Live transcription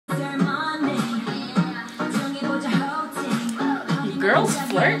Girls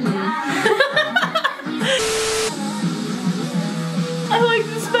flirting. I like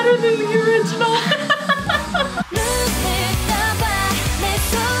this better than the original.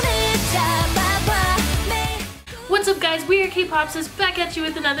 What's up guys, we are K-Popsis back at you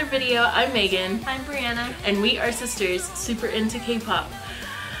with another video. I'm Megan. I'm Brianna. And we are sisters, super into K-pop.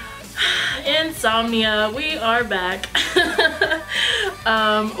 Insomnia, we are back.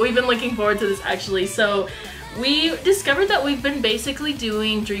 We've been looking forward to this actually. So we discovered that we've been basically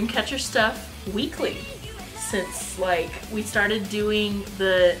doing Dreamcatcher stuff weekly since like we started doing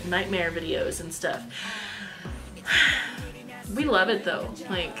the Nightmare videos and stuff. We love it though.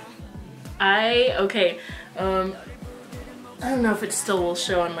 Like I don't know if it still will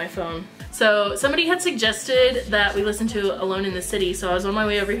show on my phone. So somebody had suggested that we listen to Alone in the City, so I was on my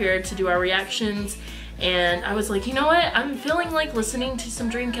way over here to do our reactions and I was like, you know what, I'm feeling like listening to some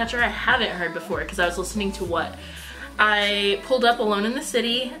Dreamcatcher I haven't heard before, because I was listening to what? I pulled up Alone in the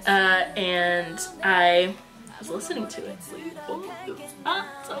City and I was listening to it.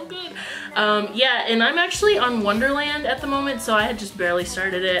 So good. Yeah, and I'm actually on Wonderland at the moment, so I had just barely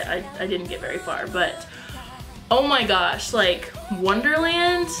started it. I didn't get very far, but oh my gosh, like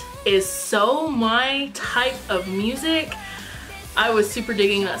Wonderland is so my type of music. I was super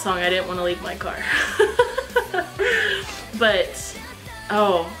digging that song. I didn't want to leave my car. But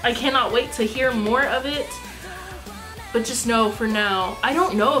oh, I cannot wait to hear more of it. But just know for now, I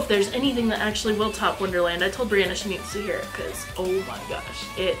don't know if there's anything that actually will top Wonderland. I told Brianna she needs to hear it because oh my gosh,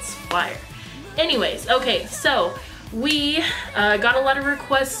 it's fire. Anyways, okay, so we got a lot of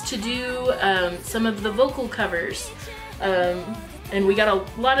requests to do some of the vocal covers, and we got a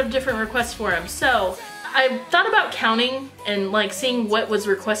lot of different requests for them. So I thought about counting and like seeing what was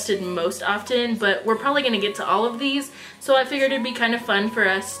requested most often, but we're probably gonna get to all of these. So I figured it'd be kind of fun for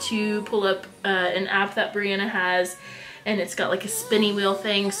us to pull up an app that Brianna has, and it's got like a spinny wheel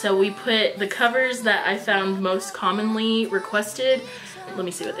thing. So we put the covers that I found most commonly requested. Let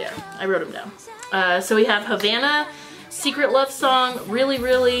me see what they are. I wrote them down. So we have Havana, Secret Love Song, Really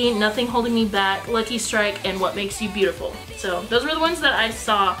Really, Nothing Holding Me Back, Lucky Strike, and What Makes You Beautiful. So those were the ones that I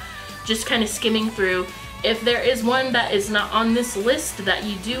saw just kind of skimming through. If there is one that is not on this list that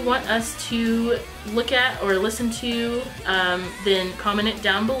you do want us to look at or listen to, then comment it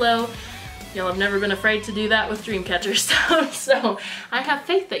down below. Y'all have never been afraid to do that with Dreamcatcher stuff, so I have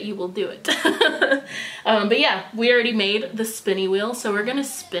faith that you will do it. But yeah, we already made the spinny wheel, so we're gonna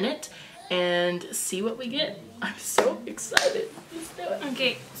spin it and see what we get. I'm so excited. Let's do it.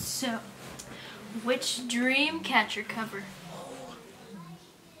 Okay, so which Dreamcatcher cover?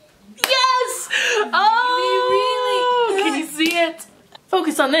 Yes! Oh! Really? Can you see it?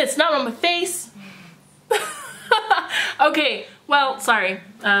 Focus on this, not on my face. Okay, well, sorry.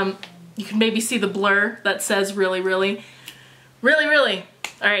 You can maybe see the blur that says really, really. Really, really.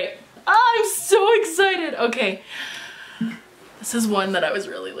 Alright. Oh, I'm so excited. Okay. This is one that I was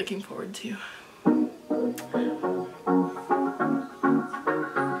really looking forward to.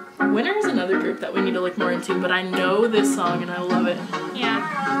 Winner is another group that we need to look more into, but I know this song and I love it. Yeah.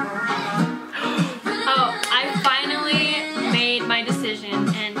 Oh, I finally made my decision,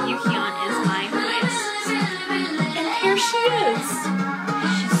 and Yukion is my voice. And here she is.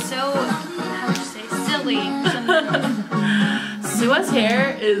 She's so, how would you say, silly. Sua's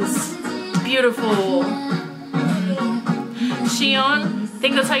hair is beautiful. Shion, I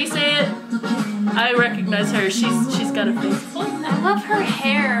think that's how you say it. I recognize her. She's got a face. I love her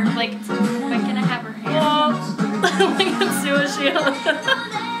hair. Like, why can't I have her hair? Oh, look at Sua Shion.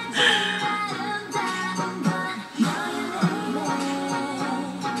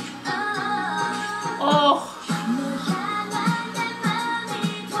 Oh.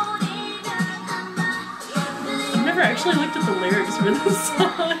 I've never actually looked at the lyrics for this song.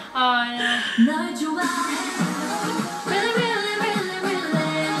 Oh, I know.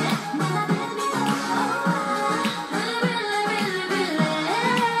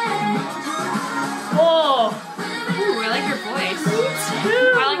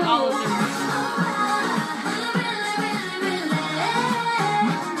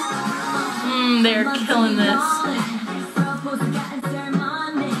 They're killing this.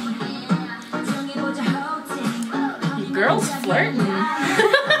 Girls flirting.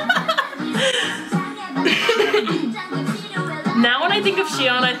 Now when I think of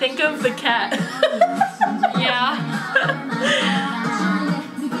Shion, I think of the cat. Yeah.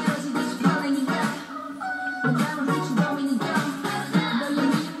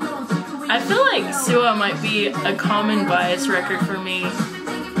 I feel like Sua might be a common bias record for me.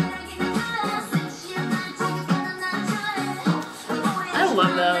 I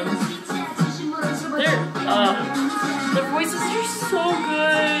love them. Their voices are so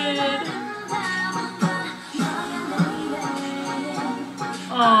good.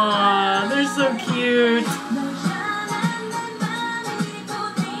 Aw, they're so cute.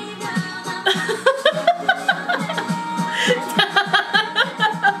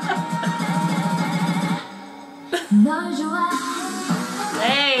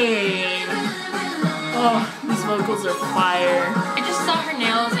 Dang. Oh, these vocals are fire. I just saw her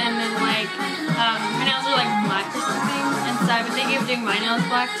nails and then like, her nails are like black or something, and so I've been thinking of doing my nails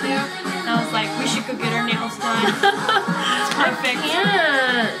black too, and I was like, we should go get our nails done. It's perfect. I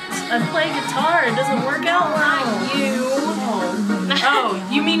can't. I play guitar. It doesn't work out well. Not you. Oh,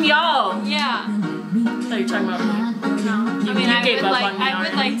 you mean y'all? Yeah. Oh, you're talking about me. No. I mean, You gave up on me I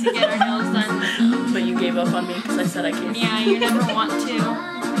would already. like to get our nails done. But you gave up on me because I said I can't. Yeah, you never want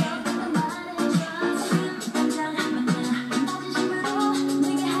to.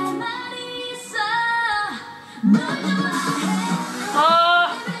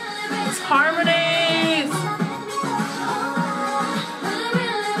 Oh, it's harmonies.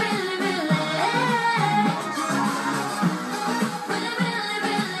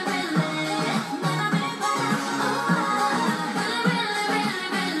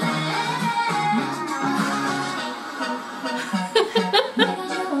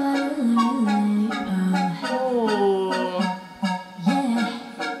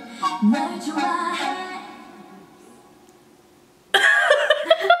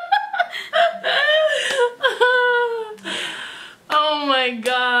 Oh my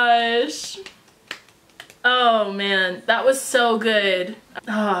gosh. Oh man, that was so good.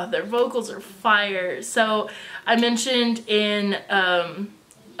 Ah, their vocals are fire. So I mentioned in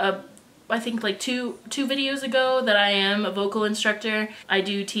I think like two videos ago that I am a vocal instructor. I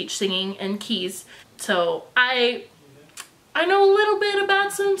do teach singing and keys. So I know a little bit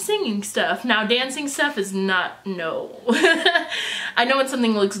about some singing stuff. Now dancing stuff is not, no. I know when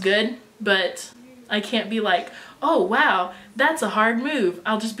something looks good, but I can't be like, oh wow, that's a hard move.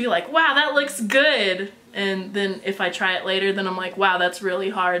 I'll just be like, wow, that looks good. And then if I try it later, then I'm like, wow, that's really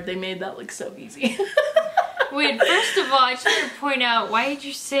hard. They made that look so easy. Wait, first of all, I just want to point out, why did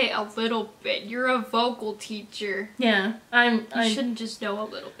you say a little bit? You're a vocal teacher. Yeah, You shouldn't just know a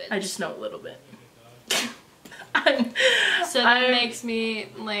little bit. I just know a little bit. So that makes me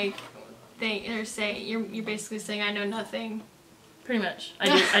like think or say you're basically saying I know nothing. Pretty much.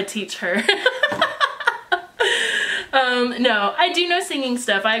 I teach her. No, I do know singing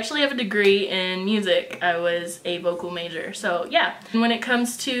stuff. I actually have a degree in music. I was a vocal major, so yeah. When it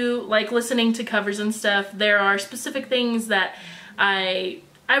comes to like listening to covers and stuff, there are specific things that I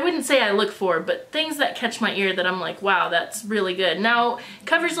wouldn't say I look for, but things that catch my ear that I'm like, wow, that's really good. Now,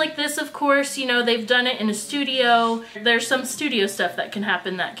 covers like this, of course, you know, they've done it in a studio. There's some studio stuff that can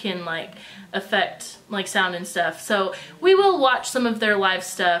happen that can like affect like sound and stuff. So we will watch some of their live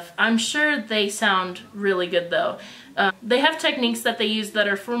stuff. I'm sure they sound really good though. They have techniques that they use that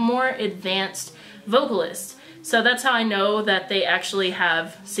are for more advanced vocalists. So that's how I know that they actually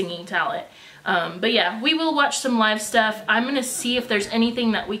have singing talent. But yeah, we will watch some live stuff. I'm gonna see if there's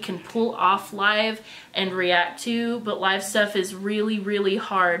anything that we can pull off live and react to, but live stuff is really, really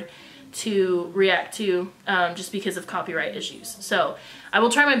hard to react to just because of copyright issues. So I will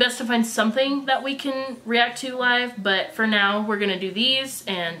try my best to find something that we can react to live, but for now we're gonna do these,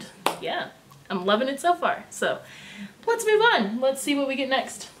 and yeah, I'm loving it so far. So let's move on. Let's see what we get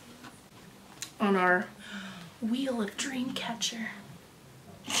next on our wheel of Dreamcatcher.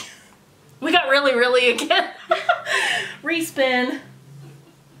 We got really again. Respin.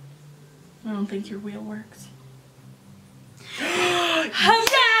 I don't think your wheel works. Yes!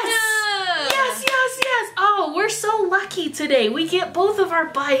 Oh, we're so lucky today. We get both of our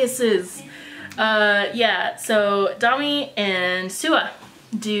biases. Yeah, so Dami and Sua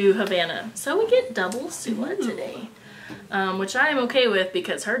do Havana. So we get double Sua today. Which I am okay with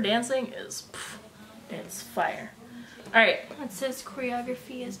because her dancing is, it's fire. Alright. It says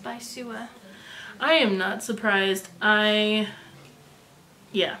choreography is by Sua. I am not surprised. Yeah.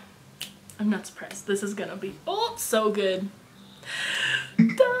 I'm not surprised. This is gonna be, oh, so good.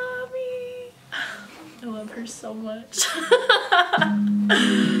 Dami! I love her so much.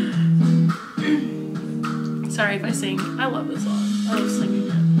 Sorry if I sing. I love this song. I love singing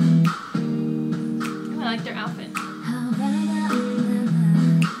it. I like their outfit.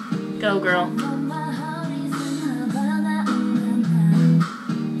 Go, girl.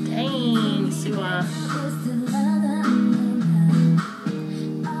 Dang, Sua.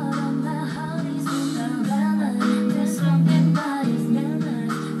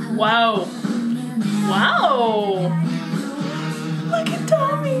 Wow. Wow. Look at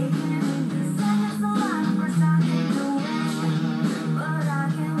Tommy.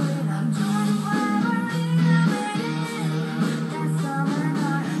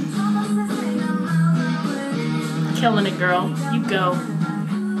 killing it, girl. You go.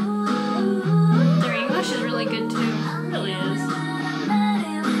 Their English is really good too. It really is.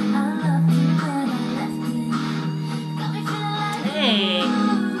 Hey.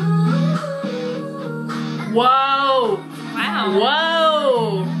 Whoa. Wow.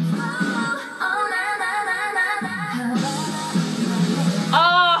 Whoa.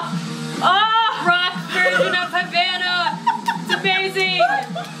 Oh. Oh. Rock version of Havana. It's amazing.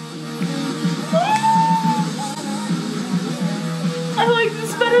 I like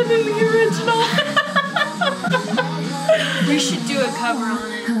this better than the original. We should do a cover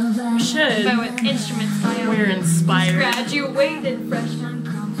on it. We should. But with instrument style. We're inspired. Graduated freshman.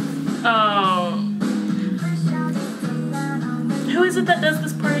 Oh. Who is it that does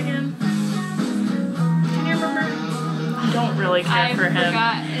this part again? Can you remember? I don't really care for him. I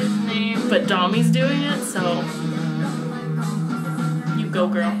forgot his name. But Dommy's doing it, so you go,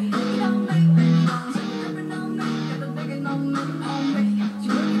 girl.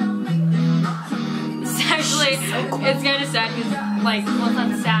 It's actually, So cool. it's kind of sad because, like, well, it's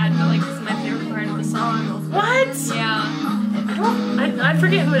not sad, but like, this is my favorite part of the song. What? Yeah. I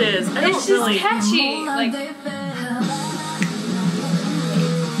forget who it is. I don't It's just really. catchy. Like,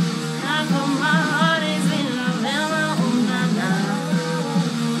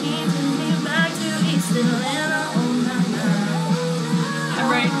 I'm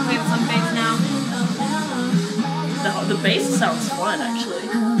ready to play with some bass now. The bass sounds fun, actually.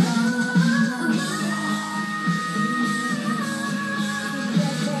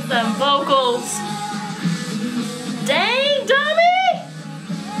 Them vocals. Dang, dummy!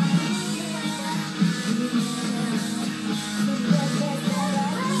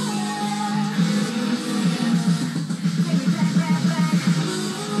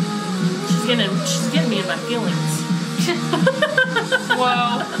 She's getting me in my feelings.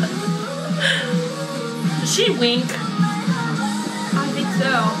 Whoa. Does she wink? I think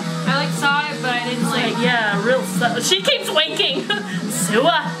so. I like saw it, but I didn't like. Yeah, real stuff. She keeps winking.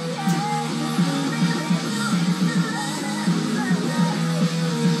 Sua.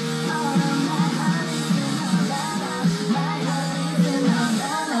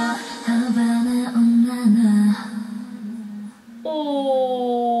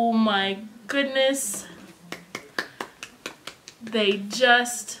 Oh my goodness. They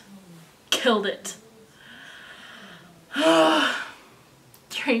just killed it.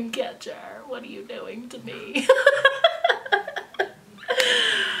 Dreamcatcher, what are you doing to me?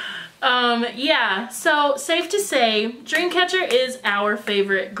 Yeah, so safe to say, Dreamcatcher is our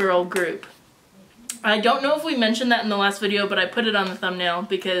favorite girl group. I don't know if we mentioned that in the last video, but I put it on the thumbnail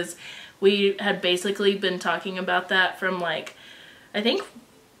because we had basically been talking about that from like, I think,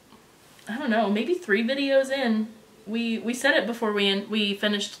 I don't know, maybe 3 videos in. We said it before we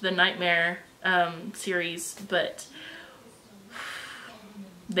finished the Nightmare series, but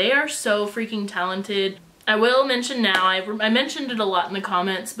they are so freaking talented. I will mention now, I mentioned it a lot in the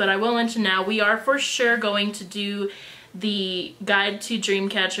comments, but I will mention now, we are for sure going to do the guide to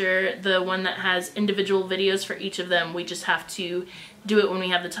Dreamcatcher, the one that has individual videos for each of them. We just have to do it when we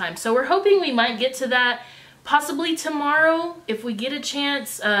have the time. So we're hoping we might get to that possibly tomorrow if we get a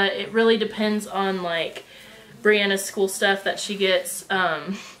chance. It really depends on like Brianna's school stuff that she gets.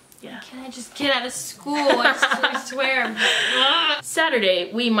 Yeah. Can I just get out of school? I swear.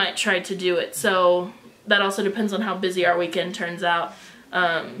 Saturday we might try to do it, so that also depends on how busy our weekend turns out.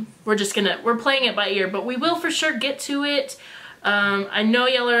 We're playing it by ear, but we will for sure get to it. I know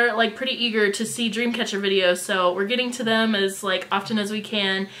y'all are like pretty eager to see Dreamcatcher videos, so we're getting to them as like often as we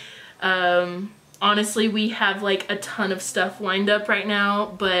can. Honestly, we have like a ton of stuff lined up right now,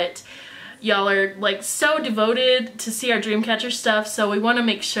 but y'all are like so devoted to see our Dreamcatcher stuff, so we want to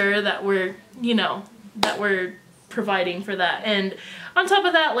make sure that we're, you know, that we're providing for that. And on top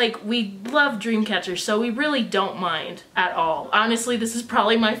of that, like, we love Dreamcatcher, so we really don't mind at all. Honestly, this is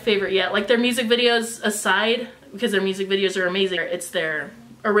probably my favorite yet. Like, their music videos aside, because their music videos are amazing, it's their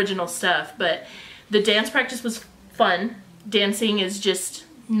original stuff, but the dance practice was fun. Dancing is just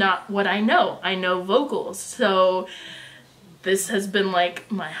not what I know. I know vocals, so this has been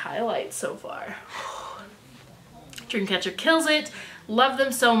like my highlight so far. Dreamcatcher kills it. Love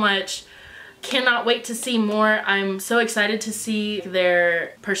them so much. Cannot wait to see more. I'm so excited to see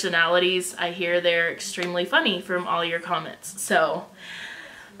their personalities. I hear they're extremely funny from all your comments. So,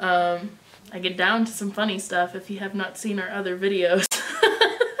 I get down to some funny stuff if you have not seen our other videos.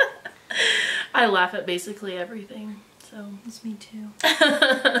 I laugh at basically everything. So, It's me too.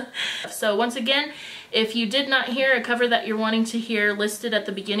 so once again, If you did not hear a cover that you're wanting to hear listed at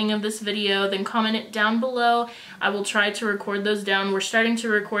the beginning of this video, then comment it down below. I will try to record those down. We're starting to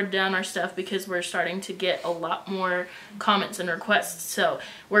record down our stuff because we're starting to get a lot more comments and requests. So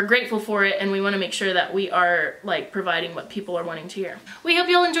we're grateful for it, and we want to make sure that we are like providing what people are wanting to hear. We hope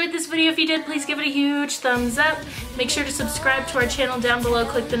you all enjoyed this video. If you did, please give it a huge thumbs up. Make sure to subscribe to our channel down below.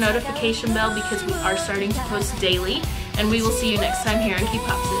 Click the notification bell because we are starting to post daily. And we will see you next time here on Keep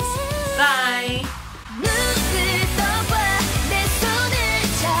Popsis. Bye!